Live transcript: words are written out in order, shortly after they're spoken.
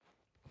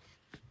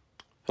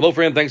Hello,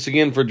 friend. Thanks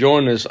again for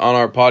joining us on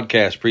our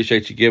podcast.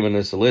 Appreciate you giving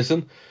us a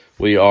listen.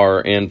 We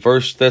are in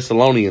First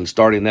Thessalonians,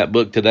 starting that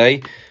book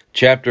today,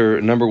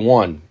 chapter number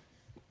 1.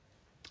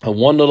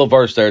 One little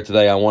verse there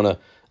today I want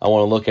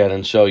to look at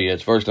and show you.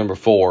 It's verse number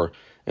 4.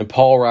 And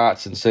Paul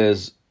writes and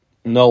says,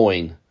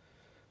 knowing,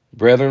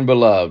 brethren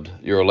beloved,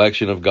 your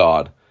election of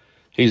God.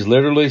 He's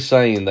literally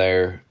saying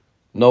there,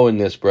 knowing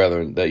this,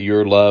 brethren, that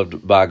you're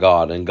loved by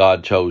God and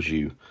God chose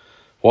you.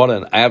 What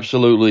an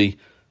absolutely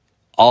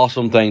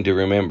awesome thing to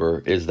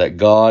remember is that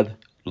God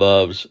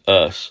loves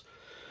us.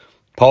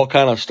 Paul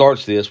kind of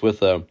starts this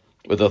with a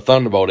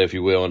thunderbolt, if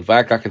you will. In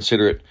fact, I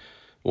consider it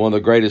one of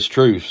the greatest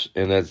truths,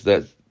 and that's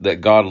that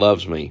God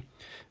loves me.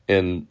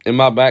 And in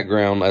my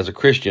background as a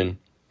Christian,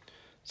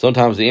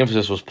 sometimes the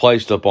emphasis was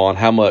placed upon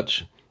how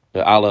much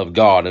I love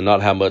God and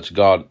not how much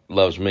God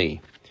loves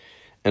me.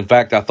 In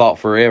fact, I thought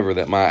forever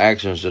that my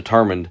actions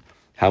determined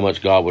how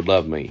much God would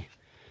love me.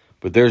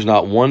 But there's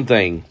not one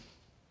thing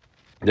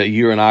that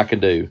you and I can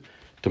do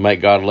to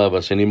make God love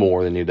us any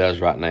more than he does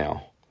right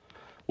now.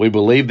 We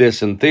believe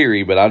this in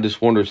theory, but I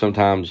just wonder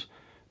sometimes,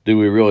 do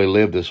we really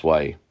live this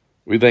way?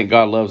 We think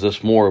God loves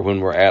us more when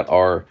we're at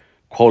our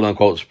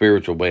quote-unquote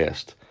spiritual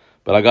best.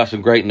 But I got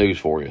some great news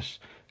for us.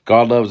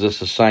 God loves us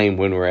the same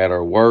when we're at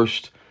our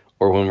worst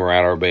or when we're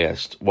at our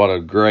best. What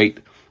a great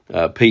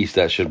peace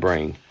that should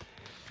bring.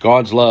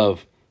 God's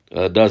love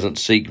doesn't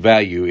seek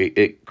value.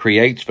 It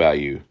creates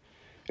value.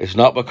 It's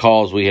not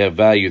because we have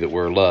value that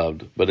we're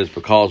loved, but it's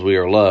because we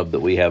are loved that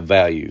we have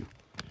value.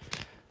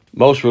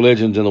 Most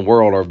religions in the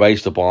world are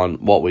based upon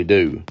what we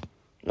do.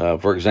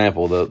 For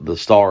example, the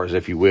stars,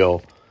 if you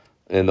will,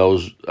 in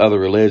those other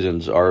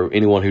religions are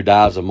anyone who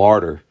dies a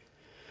martyr,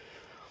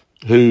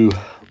 who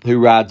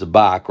rides a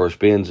bike or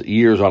spends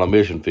years on a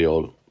mission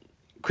field.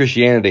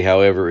 Christianity,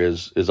 however,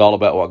 is all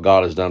about what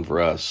God has done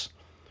for us.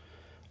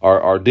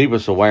 Our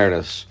deepest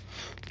awareness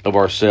of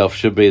ourselves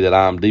should be that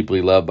I am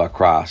deeply loved by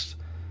Christ,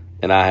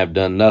 and I have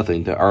done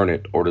nothing to earn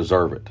it or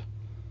deserve it.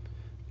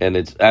 And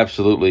it's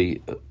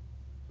absolutely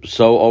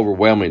so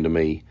overwhelming to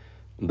me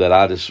that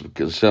I just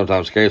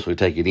sometimes scarcely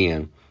take it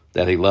in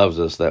that he loves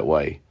us that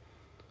way.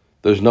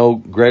 There's no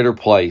greater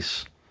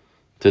place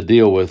to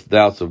deal with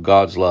doubts of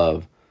God's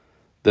love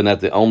than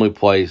at the only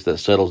place that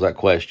settles that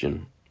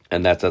question,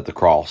 and that's at the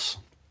cross.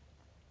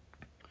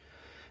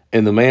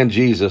 In the man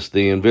Jesus,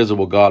 the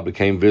invisible God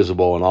became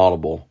visible and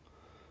audible,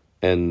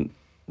 and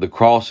the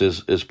cross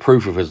is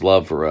proof of his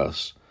love for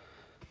us.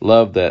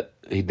 Love that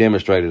he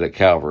demonstrated at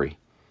Calvary.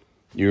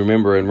 You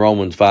remember in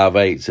Romans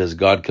 5:8 says,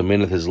 God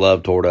commendeth his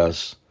love toward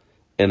us,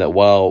 and that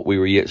while we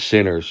were yet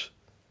sinners,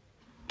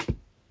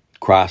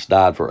 Christ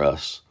died for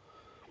us.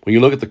 When you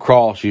look at the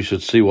cross, you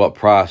should see what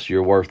price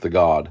you're worth to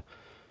God.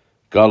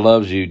 God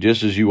loves you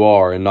just as you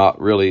are and not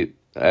really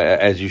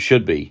as you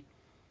should be.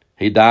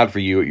 He died for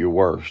you at your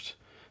worst.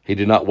 He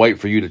did not wait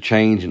for you to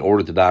change in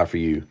order to die for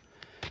you.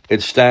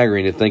 It's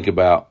staggering to think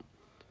about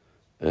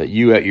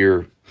you at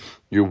your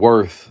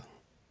worth.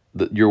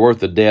 You're worth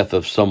the death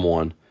of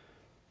someone,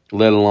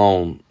 let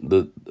alone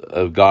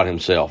of God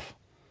himself.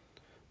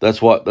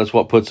 That's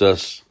what puts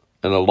us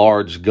in a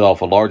large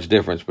gulf, a large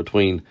difference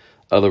between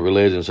other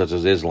religions such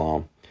as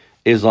Islam.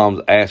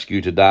 Islam asks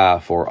you to die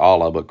for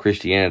Allah, but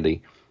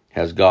Christianity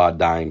has God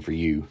dying for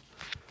you.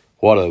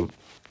 What a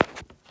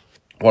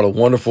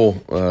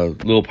wonderful,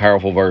 little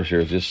powerful verse here.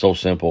 It's just so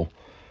simple.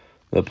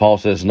 That Paul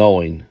says,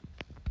 knowing,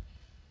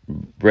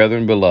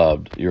 brethren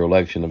beloved, your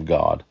election of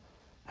God.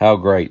 How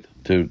great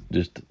to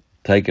just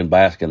take and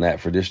bask in that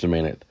for just a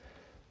minute.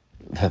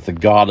 That the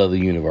God of the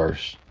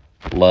universe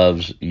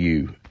loves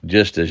you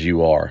just as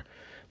you are.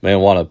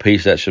 Man, what a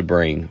peace that should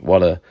bring.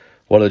 What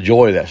a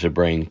joy that should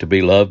bring to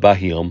be loved by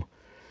him.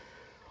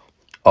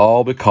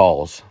 All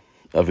because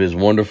of his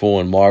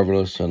wonderful and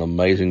marvelous and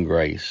amazing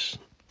grace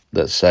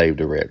that saved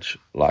a wretch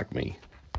like me.